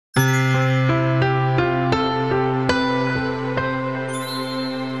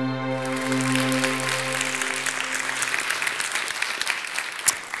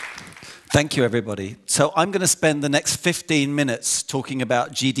Thank you, everybody. So I'm going to spend the next 15 minutes talking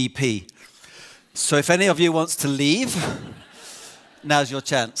about GDP. So if any of you wants to leave, now's your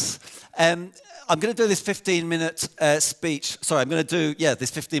chance. I'm going to do this 15-minute speech. Sorry, I'm going to do,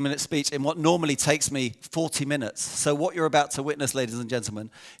 this 15-minute speech in what normally takes me 40 minutes. So what you're about to witness, ladies and gentlemen,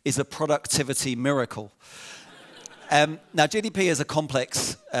 is a productivity miracle. Now, GDP is a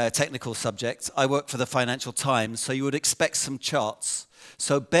complex technical subject. I work for the Financial Times, so you would expect some charts.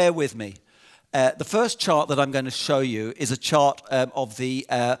 So bear with me. The first chart that I'm going to show you is a chart of the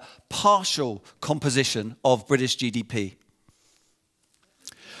partial composition of British GDP.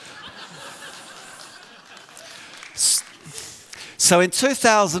 So in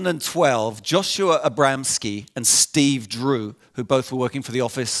 2012, Joshua Abramsky and Steve Drew, who both were working for the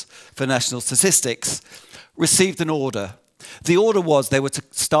Office for National Statistics, received an order. The order was they were to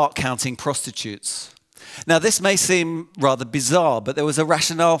start counting prostitutes. Now, this may seem rather bizarre, but there was a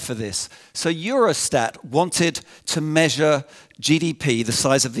rationale for this. So Eurostat wanted to measure GDP, the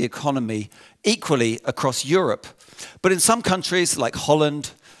size of the economy, equally across Europe. But in some countries, like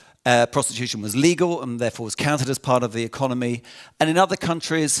Holland, prostitution was legal and therefore was counted as part of the economy. And in other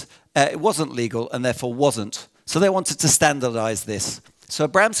countries, it wasn't legal and therefore wasn't. So they wanted to standardize this. So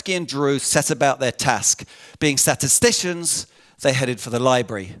Abramsky and Drew set about their task. Being statisticians, they headed for the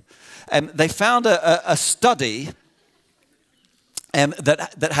library. They found a study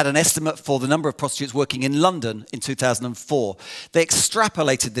that had an estimate for the number of prostitutes working in London in 2004. They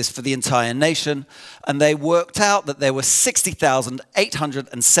extrapolated this for the entire nation, and they worked out that there were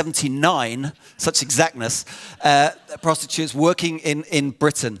 60,879, such exactness, prostitutes working in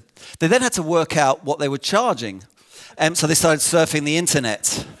Britain. They then had to work out what they were charging, so they started surfing the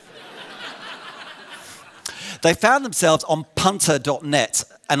internet. They found themselves on punter.net,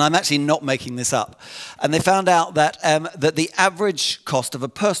 and I'm actually not making this up. And they found out that, that the average cost of a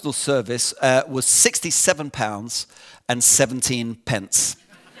personal service was £67.17.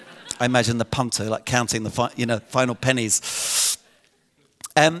 I imagine the punter, like counting the final pennies.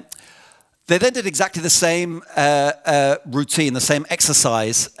 They then did exactly the same routine, the same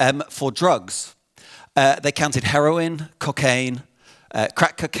exercise for drugs. They counted heroin, cocaine,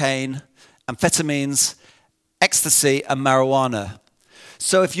 crack cocaine, amphetamines, ecstasy, and marijuana.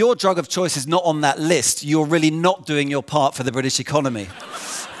 So if your drug of choice is not on that list, you're really not doing your part for the British economy.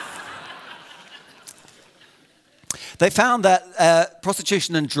 They found that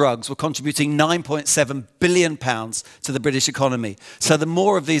prostitution and drugs were contributing £9.7 billion to the British economy. So the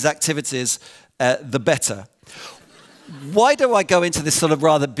more of these activities, the better. Why do I go into this sort of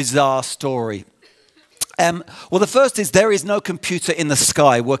rather bizarre story? Well, the first is there is no computer in the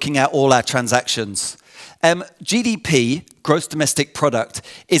sky working out all our transactions. GDP, gross domestic product,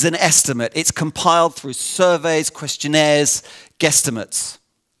 is an estimate. It's compiled through surveys, questionnaires, guesstimates.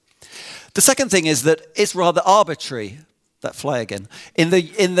 The second thing is that it's rather arbitrary. That fly again. In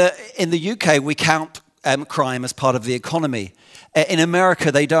the UK, we count crime as part of the economy. In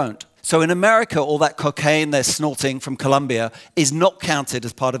America, they don't. So in America, all that cocaine they're snorting from Colombia is not counted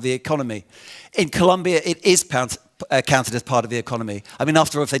as part of the economy. In Colombia, it is counted as part of the economy. I mean,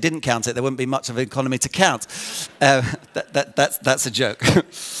 after all, if they didn't count it, there wouldn't be much of an economy to count. That's a joke.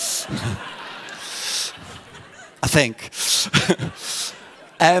 I think.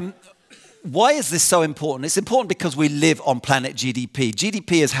 Why is this so important? It's important because we live on planet GDP.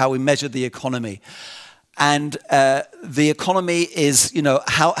 GDP is how we measure the economy. And the economy is,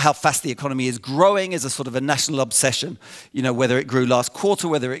 how fast the economy is growing is a sort of a national obsession. Whether it grew last quarter,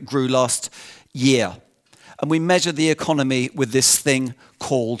 whether it grew last year. And we measure the economy with this thing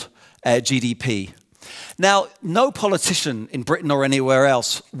called GDP. Now, no politician in Britain or anywhere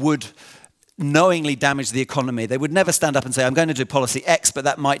else would knowingly damage the economy. They would never stand up and say, I'm going to do policy X, but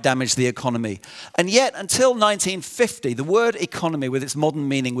that might damage the economy. And yet, until 1950, the word economy, with its modern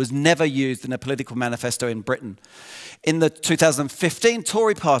meaning, was never used in a political manifesto in Britain. In the 2015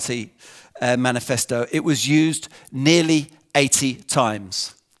 Tory party manifesto, it was used nearly 80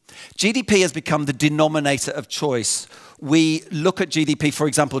 times. GDP has become the denominator of choice. We look at GDP, for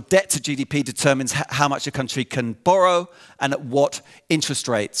example, debt to GDP determines how much a country can borrow and at what interest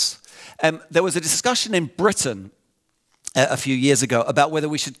rates. There was a discussion in Britain a few years ago about whether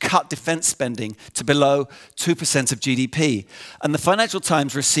we should cut defense spending to below 2% of GDP. And the Financial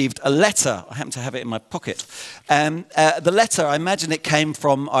Times received a letter. I happen to have it in my pocket. The letter, I imagine it came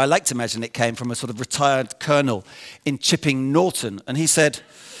from, or I like to imagine it came from a sort of retired colonel in Chipping Norton. And he said,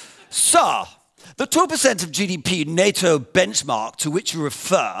 "Sir, The 2% of GDP NATO benchmark to which you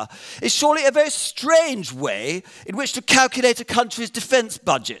refer is surely a very strange way in which to calculate a country's defence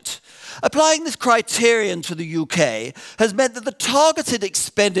budget. Applying this criterion to the UK has meant that the targeted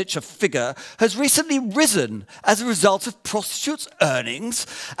expenditure figure has recently risen as a result of prostitutes' earnings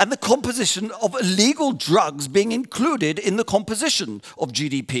and the composition of illegal drugs being included in the composition of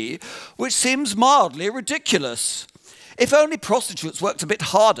GDP, which seems mildly ridiculous. If only prostitutes worked a bit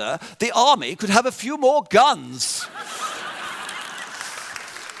harder, the army could have a few more guns.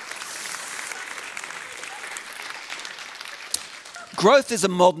 Growth is a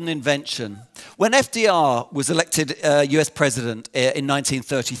modern invention. When FDR was elected US president in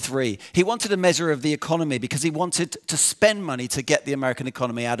 1933, he wanted a measure of the economy because he wanted to spend money to get the American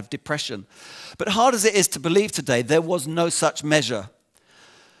economy out of depression. But hard as it is to believe today, there was no such measure.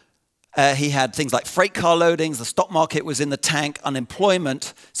 He had things like freight car loadings, the stock market was in the tank,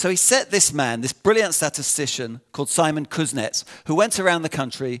 unemployment. So he set this man, this brilliant statistician called Simon Kuznets, who went around the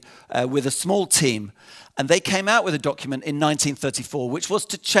country with a small team, and they came out with a document in 1934, which was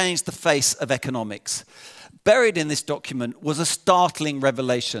to change the face of economics. Buried in this document was a startling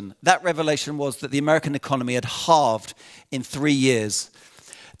revelation. That revelation was that the American economy had halved in 3 years.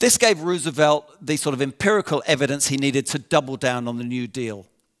 This gave Roosevelt the sort of empirical evidence he needed to double down on the New Deal.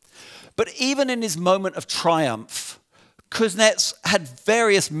 But even in his moment of triumph, Kuznets had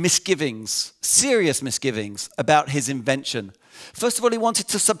various misgivings, serious misgivings about his invention. First of all, he wanted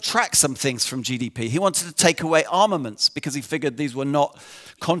to subtract some things from GDP. He wanted to take away armaments because he figured these were not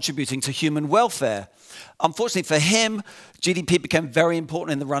contributing to human welfare. Unfortunately for him, GDP became very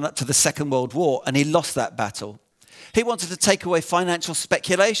important in the run-up to the Second World War, and he lost that battle. He wanted to take away financial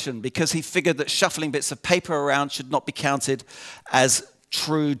speculation because he figured that shuffling bits of paper around should not be counted as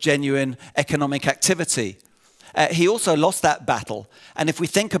true, genuine economic activity. He also lost that battle. And if we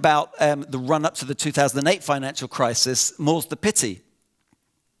think about the run-up to the 2008 financial crisis, more's the pity.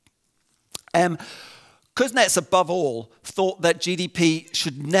 Kuznets, above all, thought that GDP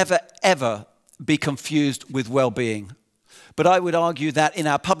should never, ever be confused with well-being. But I would argue that in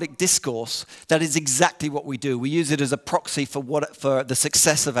our public discourse, that is exactly what we do. We use it as a proxy for the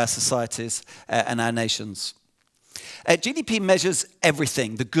success of our societies and our nations. GDP measures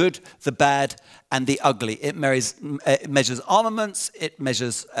everything, the good, the bad, and the ugly. It measures armaments, it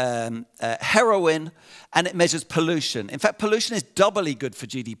measures heroin, and it measures pollution. In fact, pollution is doubly good for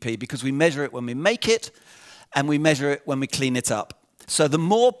GDP because we measure it when we make it, and we measure it when we clean it up. So the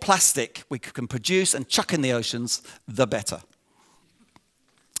more plastic we can produce and chuck in the oceans, the better.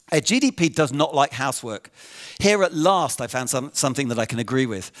 GDP does not like housework. Here at last I found something that I can agree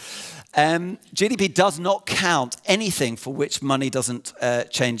with. GDP does not count anything for which money doesn't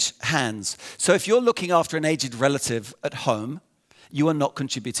change hands. So if you're looking after an aged relative at home, you are not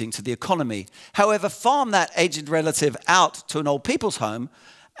contributing to the economy. However, farm that aged relative out to an old people's home,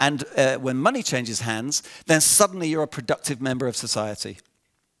 and when money changes hands, then suddenly you're a productive member of society.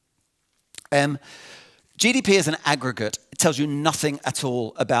 GDP is an aggregate. It tells you nothing at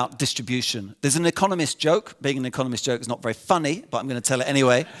all about distribution. There's an economist joke. Being an economist joke is not very funny, but I'm going to tell it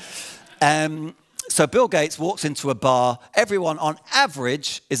anyway. So Bill Gates walks into a bar. Everyone, on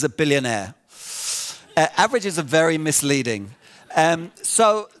average, is a billionaire. Averages are very misleading.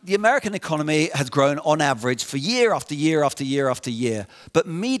 So the American economy has grown on average for year after year after year after year. But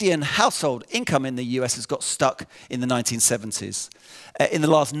median household income in the US has got stuck in the 1970s. In the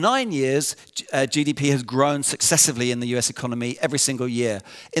last 9 years, GDP has grown successively in the US economy every single year.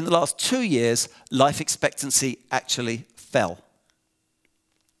 In the last 2 years, life expectancy actually fell.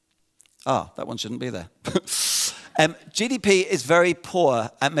 Ah, that one shouldn't be there. GDP is very poor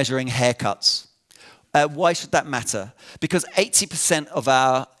at measuring haircuts. Why should that matter? Because 80% of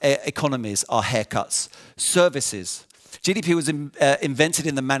our economies are haircuts. Services. GDP was invented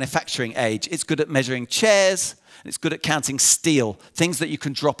in the manufacturing age. It's good at measuring chairs, and it's good at counting steel, things that you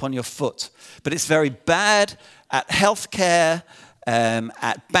can drop on your foot. But it's very bad at healthcare,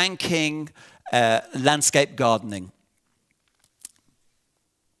 at banking, landscape gardening.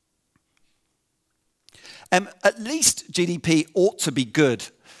 At least GDP ought to be good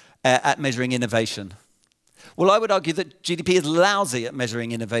at measuring innovation. Well, I would argue that GDP is lousy at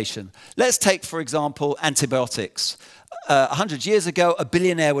measuring innovation. Let's take, for example, antibiotics. 100 years ago, a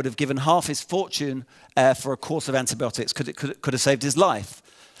billionaire would have given half his fortune for a course of antibiotics. Could have saved his life.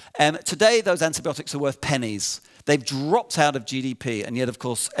 Today, those antibiotics are worth pennies. They've dropped out of GDP, and yet, of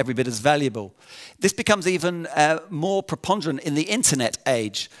course, every bit as valuable. This becomes even more preponderant in the internet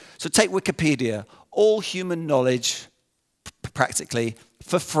age. So take Wikipedia. All human knowledge, practically,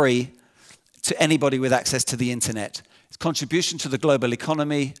 for free to anybody with access to the internet. Its contribution to the global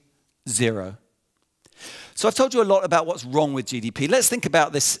economy, 0. So I've told you a lot about what's wrong with GDP. Let's think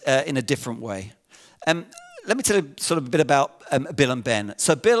about this in a different way. Let me tell you sort of a bit about Bill and Ben.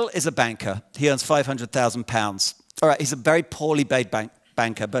 So Bill is a banker. He earns £500,000. All right, he's a very poorly paid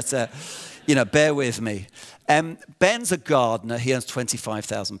banker, but you know, bear with me. Ben's a gardener. He earns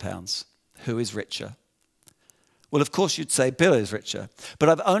 £25,000. Who is richer? Well, of course, you'd say Bill is richer. But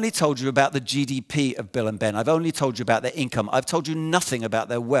I've only told you about the GDP of Bill and Ben. I've only told you about their income. I've told you nothing about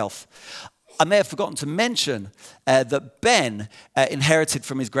their wealth. I may have forgotten to mention that Ben inherited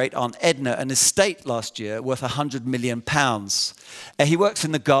from his great-aunt Edna an estate last year worth £100 million. He works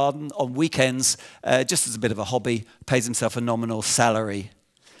in the garden on weekends, just as a bit of a hobby, pays himself a nominal salary.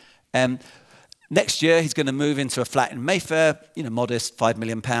 Next year, he's going to move into a flat in Mayfair, you know, modest, £5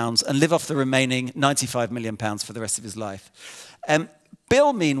 million, and live off the remaining £95 million for the rest of his life.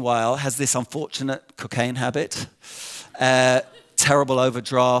 Bill, meanwhile, has this unfortunate cocaine habit. Terrible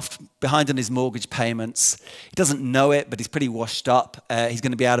overdraft, behind on his mortgage payments. He doesn't know it, but he's pretty washed up. He's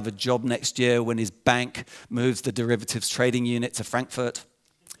going to be out of a job next year when his bank moves the derivatives trading unit to Frankfurt.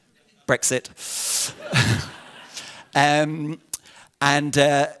 Brexit.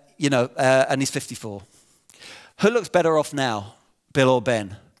 You know, and he's 54. Who looks better off now, Bill or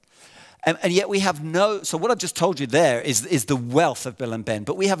Ben? And yet we have no, so what I've just told you there is the wealth of Bill and Ben,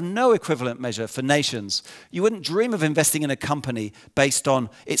 but we have no equivalent measure for nations. You wouldn't dream of investing in a company based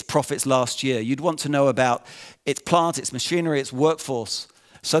on its profits last year. You'd want to know about its plant, its machinery, its workforce,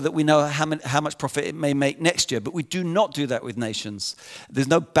 so that we know how much profit it may make next year. But we do not do that with nations. There's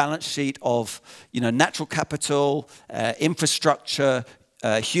no balance sheet of, you know, natural capital, infrastructure,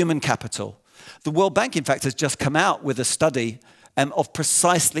 human capital. The World Bank, in fact, has just come out with a study of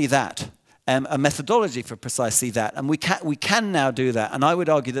precisely that, a methodology for precisely that. And we can now do that. And I would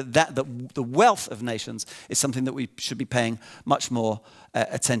argue that the wealth of nations is something that we should be paying much more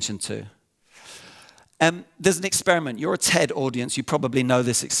attention to. There's an experiment. You're a TED audience. You probably know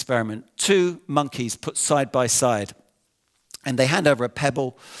this experiment. Two monkeys put side by side. And they hand over a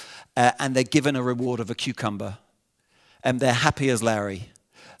pebble, and they're given a reward of a cucumber. And they're happy as Larry.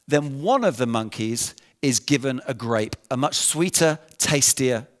 Then one of the monkeys is given a grape, a much sweeter,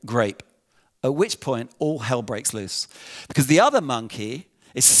 tastier grape, at which point all hell breaks loose. Because the other monkey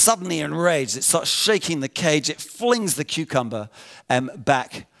is suddenly enraged. It starts shaking the cage. It flings the cucumber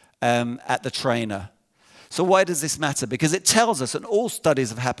back at the trainer. So why does this matter? Because it tells us, and all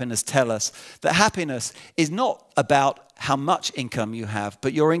studies of happiness tell us, that happiness is not about how much income you have,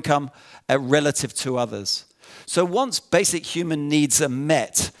 but your income relative to others. So once basic human needs are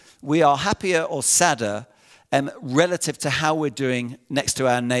met, we are happier or sadder relative to how we're doing next to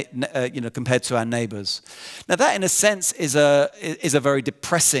our, compared to our neighbors. Now that, in a sense, is a very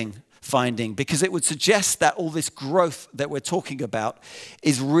depressing finding, because it would suggest that all this growth that we're talking about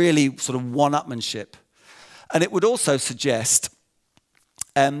is really sort of one-upmanship. And it would also suggest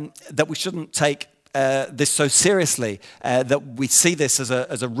that we shouldn't take this so seriously, that we see this as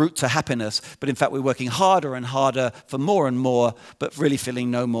a route to happiness, but in fact we're working harder and harder for more and more, but really feeling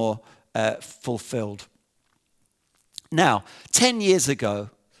no more fulfilled. Now, 10 years ago,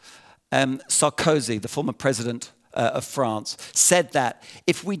 Sarkozy, the former president of France, said that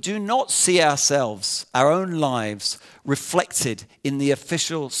if we do not see ourselves, our own lives, reflected in the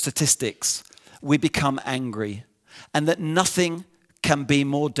official statistics, we become angry, and that nothing can be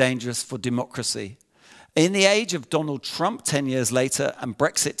more dangerous for democracy. In the age of Donald Trump 10 years later and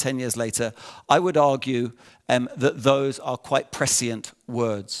Brexit 10 years later, I would argue that those are quite prescient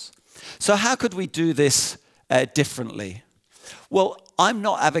words. So how could we do this differently? Well, I'm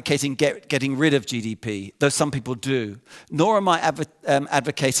not advocating getting rid of GDP, though some people do, nor am I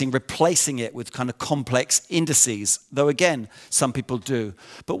advocating replacing it with kind of complex indices, though again, some people do.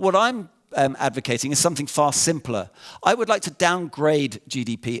 But what I'm advocating is something far simpler. I would like to downgrade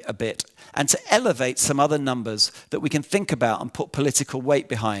GDP a bit and to elevate some other numbers that we can think about and put political weight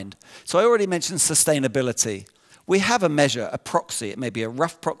behind. So I already mentioned sustainability. We have a measure, a proxy. It may be a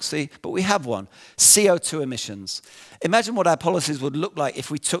rough proxy, but we have one. CO2 emissions. Imagine what our policies would look like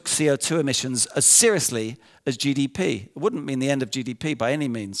if we took CO2 emissions as seriously as GDP. It wouldn't mean the end of GDP by any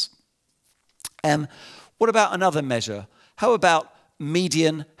means. What about another measure? How about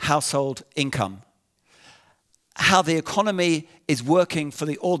median household income? How the economy is working for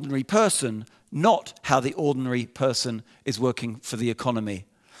the ordinary person, not how the ordinary person is working for the economy.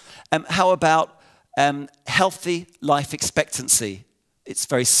 How about healthy life expectancy? It's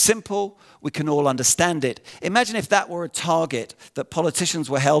very simple. We can all understand it. Imagine if that were a target that politicians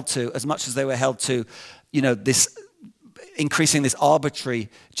were held to as much as they were held to, you know, this increasing this arbitrary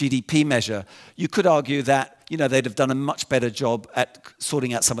GDP measure, you could argue that they'd have done a much better job at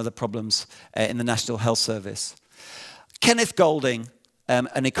sorting out some of the problems in the National Health Service. Kenneth Golding,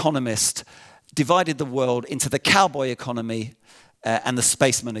 an economist, divided the world into the cowboy economy and the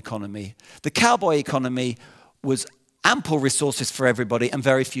spaceman economy. The cowboy economy was ample resources for everybody and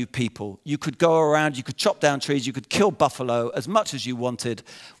very few people. You could go around, you could chop down trees, you could kill buffalo as much as you wanted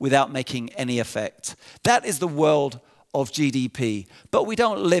without making any effect. That is the world of GDP. But we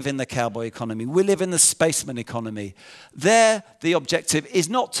don't live in the cowboy economy. We live in the spaceman economy. There, the objective is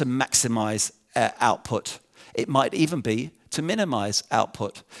not to maximize output. It might even be to minimize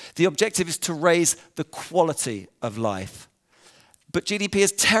output. The objective is to raise the quality of life. But GDP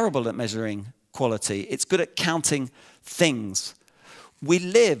is terrible at measuring quality. It's good at counting things. We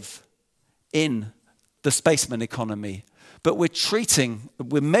live in the spaceman economy, but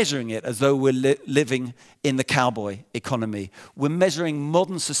we're measuring it as though we're living in the cowboy economy. We're measuring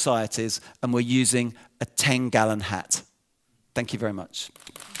modern societies and we're using a 10-gallon hat. Thank you very much.